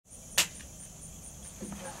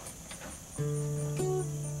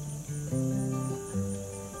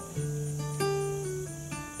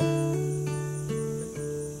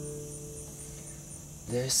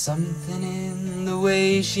There's something in the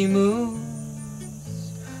way she moves,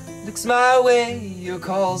 looks my way or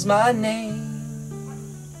calls my name,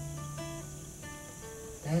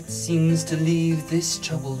 that seems to leave this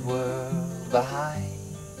troubled world behind.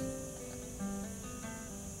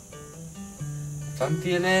 If I'm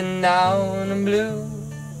feeling down and blue,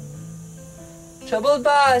 troubled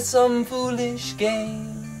by some foolish game,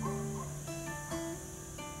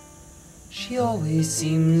 she always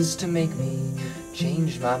seems to make me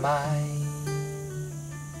change my mind.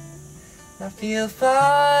 I feel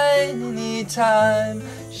fine anytime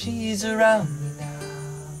she's around me now.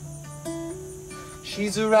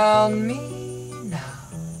 She's around me now,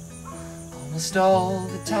 almost all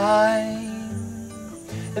the time.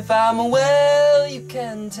 If I'm well, you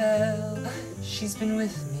can tell she's been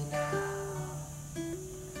with me now.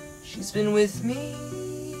 She's been with me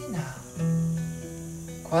now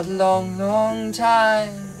quite a long, long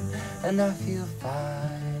time, and I feel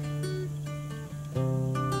fine.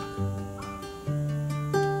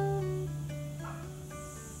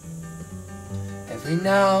 Every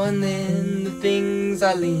now and then the things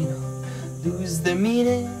I lean on lose their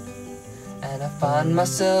meaning, and I find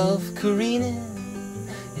myself careening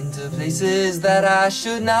into places that I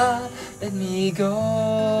should not. Let me go,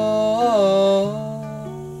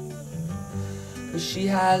 'cause she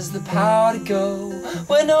has the power to go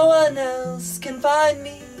where no one else can find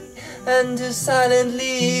me, and to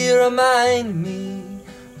silently remind me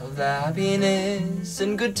of the happiness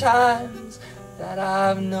and good times that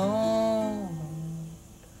I've known.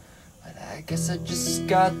 But I guess I just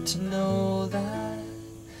got to know that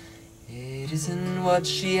it isn't what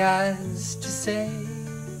she has to say,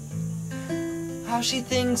 how she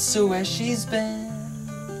thinks or where she's been.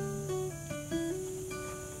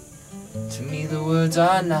 To me the words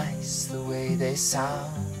are nice the way they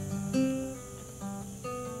sound.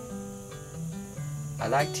 I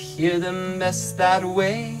like to hear them best that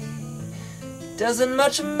way. It doesn't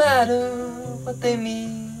much matter what they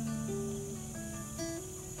mean.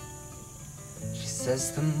 She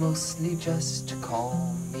says them mostly just to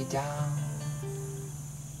calm me down,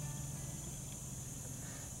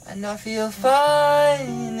 and I feel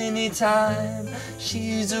fine anytime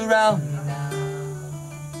she's around me now.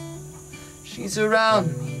 She's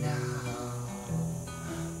around me now,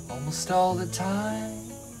 almost all the time.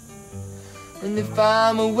 And if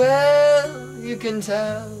I'm well, you can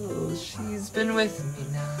tell she's been with me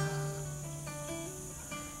now.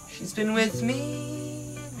 She's been with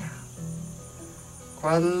me now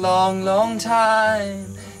quite a long, long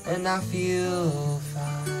time, and I feel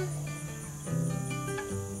fine.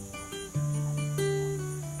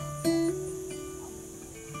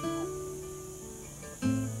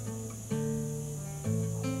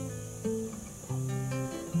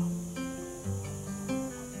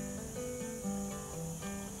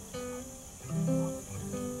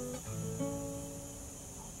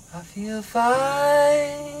 I feel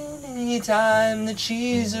fine anytime that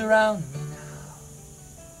she's around me now.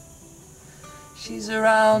 She's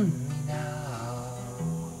around me now,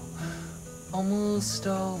 almost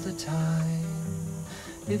all the time.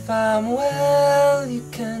 If I'm well, you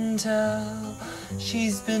can tell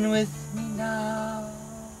she's been with me now.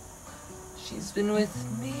 She's been with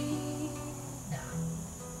me now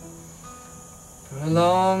for a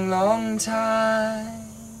long, long time.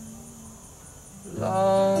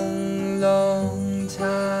 Long, long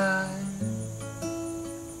time.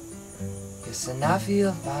 Yes, and I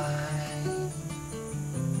feel fine.